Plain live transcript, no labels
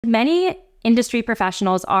Many industry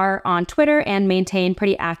professionals are on Twitter and maintain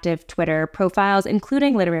pretty active Twitter profiles,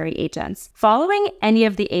 including literary agents. Following any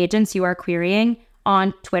of the agents you are querying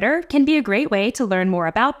on Twitter can be a great way to learn more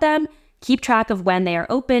about them, keep track of when they are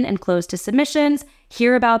open and closed to submissions,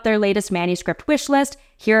 hear about their latest manuscript wish list,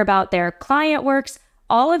 hear about their client works.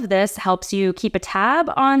 All of this helps you keep a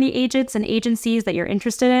tab on the agents and agencies that you're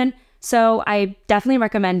interested in. So I definitely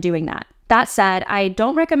recommend doing that. That said, I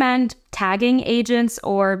don't recommend tagging agents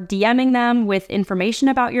or DMing them with information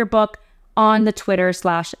about your book on the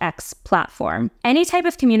Twitter/X platform. Any type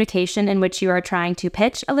of communication in which you are trying to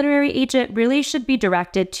pitch a literary agent really should be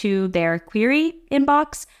directed to their query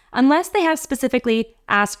inbox, unless they have specifically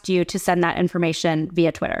asked you to send that information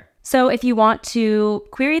via Twitter. So if you want to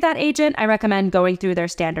query that agent, I recommend going through their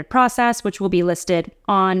standard process, which will be listed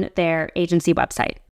on their agency website.